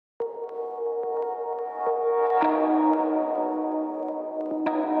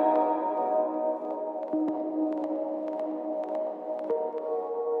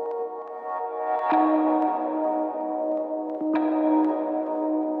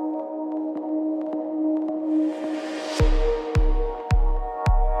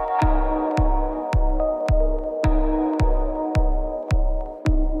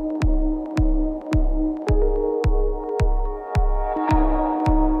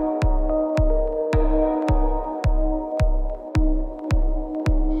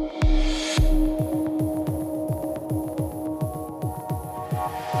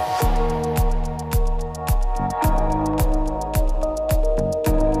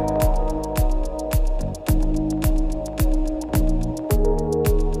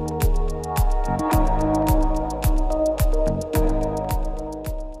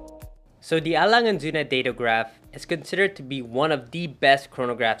So the A Lange Söhne Datograph is considered to be one of the best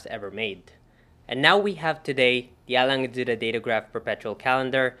chronographs ever made. And now we have today the A Lange Söhne Datograph Perpetual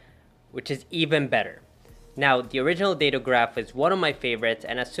Calendar, which is even better. Now, the original Datograph is one of my favorites,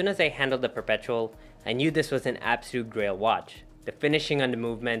 and as soon as I handled the Perpetual, I knew this was an absolute grail watch. The finishing on the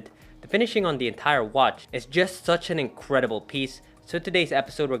movement, the finishing on the entire watch is just such an incredible piece. So today's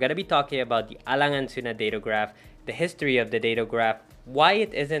episode, we're going to be talking about the A Lange Söhne Datograph, the history of the Datograph, why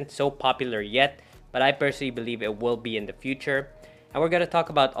it isn't so popular yet, but I personally believe it will be in the future. And we're going to talk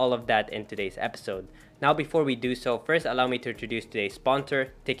about all of that in today's episode. Now, before we do so, first allow me to introduce today's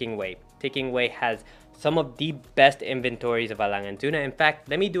sponsor, Ticking Way. Ticking Way has some of the best inventories of A Lange Söhne. In fact,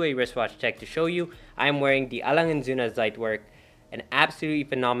 let me do a wristwatch check to show you. I'm wearing the A Lange Söhne Zeitwerk, an absolutely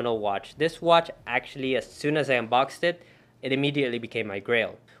phenomenal watch. This watch actually, as soon as I unboxed it, it immediately became my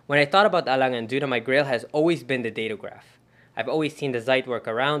grail. When I thought about A Lange Söhne, my grail has always been the Datograph. I've always seen the Zeitwerk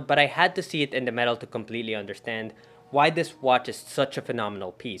around, but I had to see it in the metal to completely understand why this watch is such a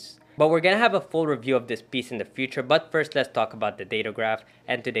phenomenal piece. But we're gonna have a full review of this piece in the future, but first let's talk about the Datograph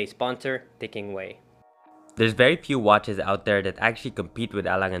and today's sponsor, Ticking Way. There's very few watches out there that actually compete with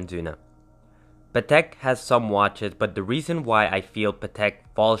A Lange Söhne. Patek has some watches, but the reason why I feel Patek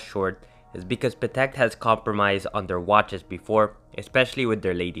falls short is because Patek has compromised on their watches before, especially with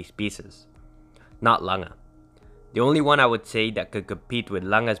their ladies' pieces. Not Lange. The only one I would say that could compete with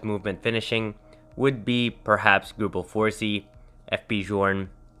Lange's movement finishing would be perhaps Grupo Forzi, FP Journe,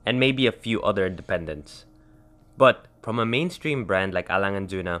 and maybe a few other independents. But from a mainstream brand like A Lange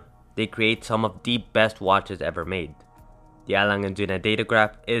Söhne, they create some of the best watches ever made. The A Lange Söhne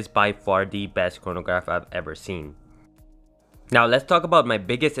Datograph is by far the best chronograph I've ever seen. Now let's talk about my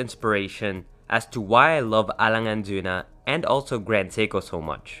biggest inspiration as to why I love A Lange Söhne and also Grand Seiko so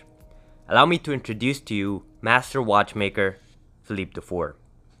much. Allow me to introduce to you master watchmaker Philippe Dufour.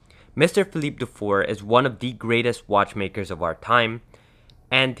 Mr. Philippe Dufour is one of the greatest watchmakers of our time,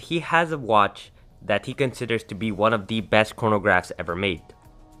 and he has a watch that he considers to be one of the best chronographs ever made.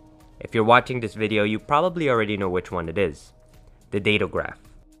 If you're watching this video, you probably already know which one it is, the Datograph.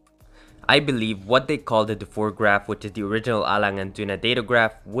 I believe what they call the Dufour graph, which is the original A Lange Söhne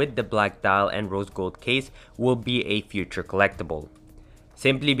Datograph with the black dial and rose gold case, will be a future collectible.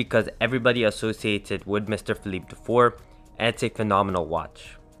 Simply because everybody associates it with Mr. Philippe Dufour, and it's a phenomenal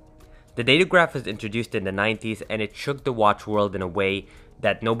watch. The Datograph was introduced in the 90s and it shook the watch world in a way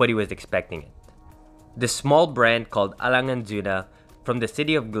that nobody was expecting it. This small brand called A Lange Söhne from the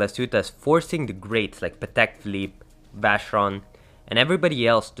city of Glashütte is forcing the greats like Patek Philippe, Vacheron, and everybody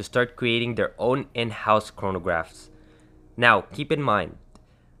else to start creating their own in-house chronographs. Now, keep in mind,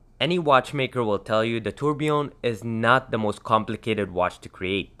 any watchmaker will tell you the tourbillon is not the most complicated watch to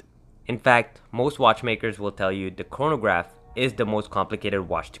create. In fact, most watchmakers will tell you the chronograph is the most complicated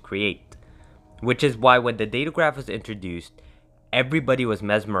watch to create. Which is why when the Datograph was introduced, everybody was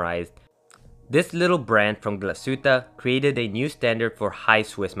mesmerized. This little brand from Glashütte created a new standard for high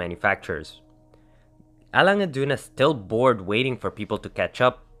Swiss manufacturers. A Lange Söhne is still bored waiting for people to catch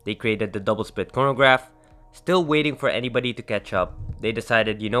up. They created the double split chronograph. Still waiting for anybody to catch up, they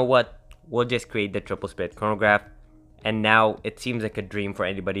decided, you know what, we'll just create the triple split chronograph, and now it seems like a dream for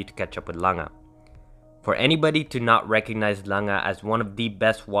anybody to catch up with Lange. For anybody to not recognize Lange as one of the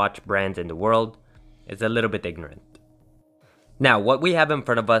best watch brands in the world is a little bit ignorant. Now, what we have in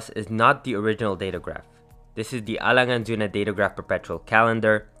front of us is not the original Datograph. This is the A Lange Söhne Datograph Perpetual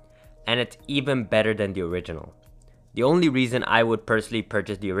Calendar, and it's even better than the original. The only reason I would personally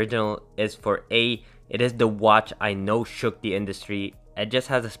purchase the original is for A, it is the watch I know shook the industry, it just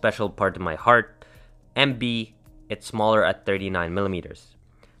has a special part in my heart, and B, it's smaller at 39mm.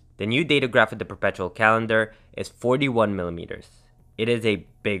 The new Datograph of the Perpetual Calendar is 41mm. It is a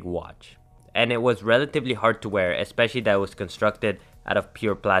big watch, and it was relatively hard to wear, especially that it was constructed out of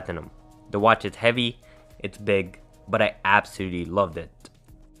pure platinum. The watch is heavy, it's big, but I absolutely loved it.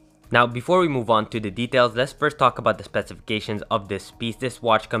 Now, before we move on to the details, let's first talk about the specifications of this piece. This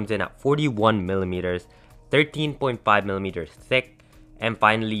watch comes in at 41mm, 13.5mm thick, and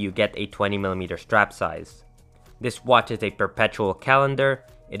finally you get a 20mm strap size. This watch is a perpetual calendar,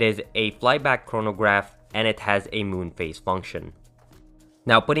 it is a flyback chronograph, and it has a moon phase function.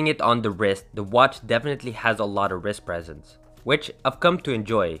 Now, putting it on the wrist, the watch definitely has a lot of wrist presence, which I've come to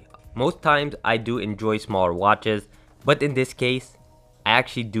enjoy. Most times I do enjoy smaller watches, but in this case, I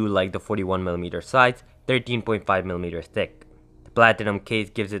actually do like the 41mm size, 13.5mm thick. The platinum case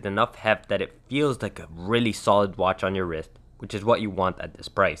gives it enough heft that it feels like a really solid watch on your wrist, which is what you want at this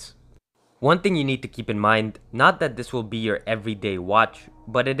price. One thing you need to keep in mind, not that this will be your everyday watch,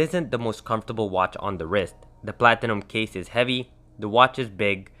 but it isn't the most comfortable watch on the wrist. The platinum case is heavy, the watch is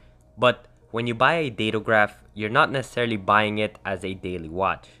big, But when you buy a Datograph, you're not necessarily buying it as a daily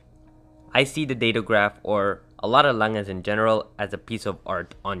watch. I see the Datograph, or a lot of Langes in general, as a piece of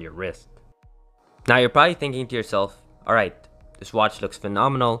art on your wrist. Now you're probably thinking to yourself, alright, this watch looks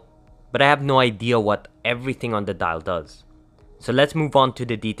phenomenal, but I have no idea what everything on the dial does. So let's move on to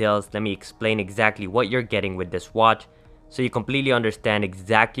the details. Let me explain exactly what you're getting with this watch so you completely understand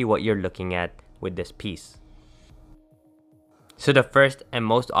exactly what you're looking at with this piece. So the first and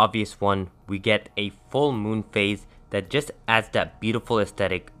most obvious one, we get a full moon phase that just adds that beautiful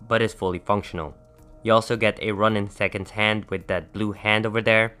aesthetic but is fully functional. You also get a run in seconds hand with that blue hand over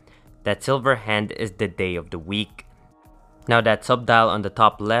there. That silver hand is the day of the week. Now that subdial on the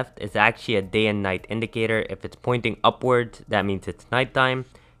top left is actually a day and night indicator. If it's pointing upwards, that means it's nighttime,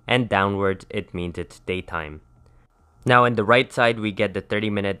 and downwards, it means it's daytime. Now on the right side, we get the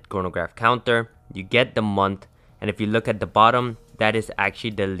 30-minute chronograph counter. You get the month, and if you look at the bottom, that is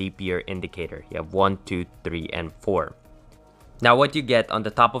actually the leap year indicator. You have 1, 2, 3, and 4. Now what you get on the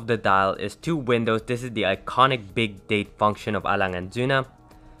top of the dial is 2 windows. This is the iconic big date function of A Lange Söhne.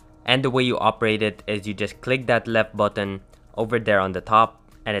 And the way you operate it is you just click that left button over there on the top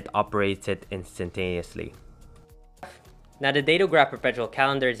and it operates it instantaneously. Now the Datograph Perpetual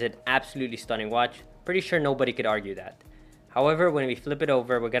calendar is an absolutely stunning watch. Pretty sure nobody could argue that. However, when we flip it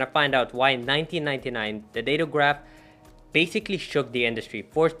over, we're gonna find out why in 1999, the Datograph basically shook the industry,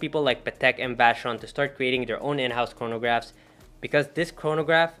 forced people like Patek and Vacheron to start creating their own in-house chronographs, because this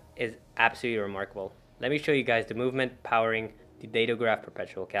chronograph is absolutely remarkable. Let me show you guys the movement powering the Datograph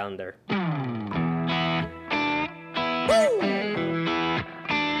Perpetual calendar.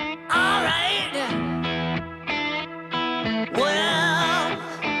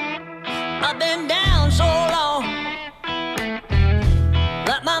 I've been down so long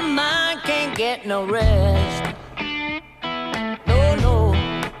that my mind can't get no rest. No, no.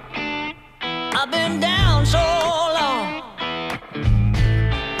 I've been down so long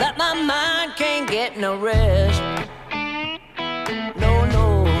that my mind can't get no rest. No,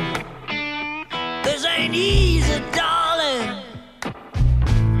 no. This ain't easy, darling,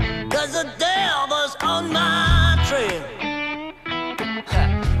 'cause the devil's on my trail.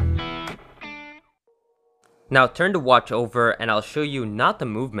 Now turn the watch over and I'll show you not the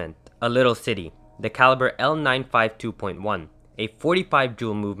movement, a little city, the caliber L952.1, a 45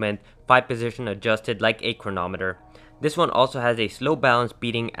 joule movement, 5 position adjusted like a chronometer. This one also has a slow balance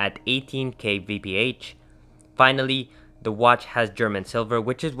beating at 18k VPH. Finally, the watch has German silver,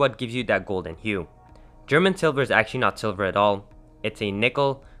 which is what gives you that golden hue. German silver is actually not silver at all. It's a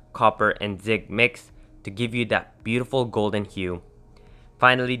nickel, copper, and zinc mix to give you that beautiful golden hue.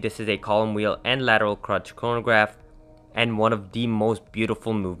 Finally, this is a column wheel and lateral crutch chronograph, and one of the most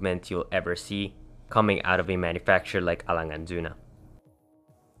beautiful movements you'll ever see coming out of a manufacturer like A Lange Söhne.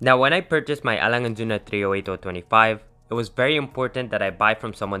 Now when I purchased my A Lange Söhne 308-025, it was very important that I buy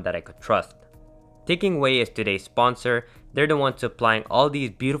from someone that I could trust. Taking Way is today's sponsor. They're the ones supplying all these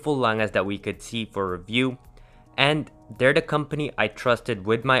beautiful Langes that we could see for review, and they're the company I trusted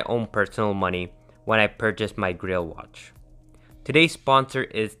with my own personal money when I purchased my Grail watch. Today's sponsor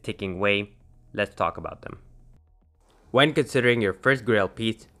is Ticking Way. Let's talk about them. When considering your first Grail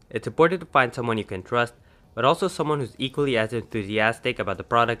piece, it's important to find someone you can trust, but also someone who's equally as enthusiastic about the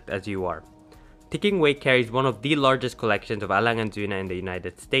product as you are. Ticking Way carries one of the largest collections of A Lange Söhne in the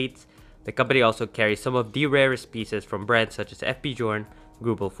United States. The company also carries some of the rarest pieces from brands such as FP Journe,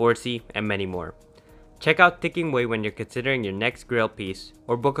 Greubel Forsey, and many more. Check out Ticking Way when you're considering your next Grail piece,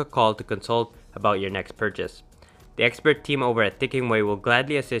 or book a call to consult about your next purchase. The expert team over at Ticking Way will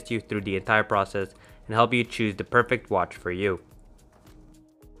gladly assist you through the entire process and help you choose the perfect watch for you.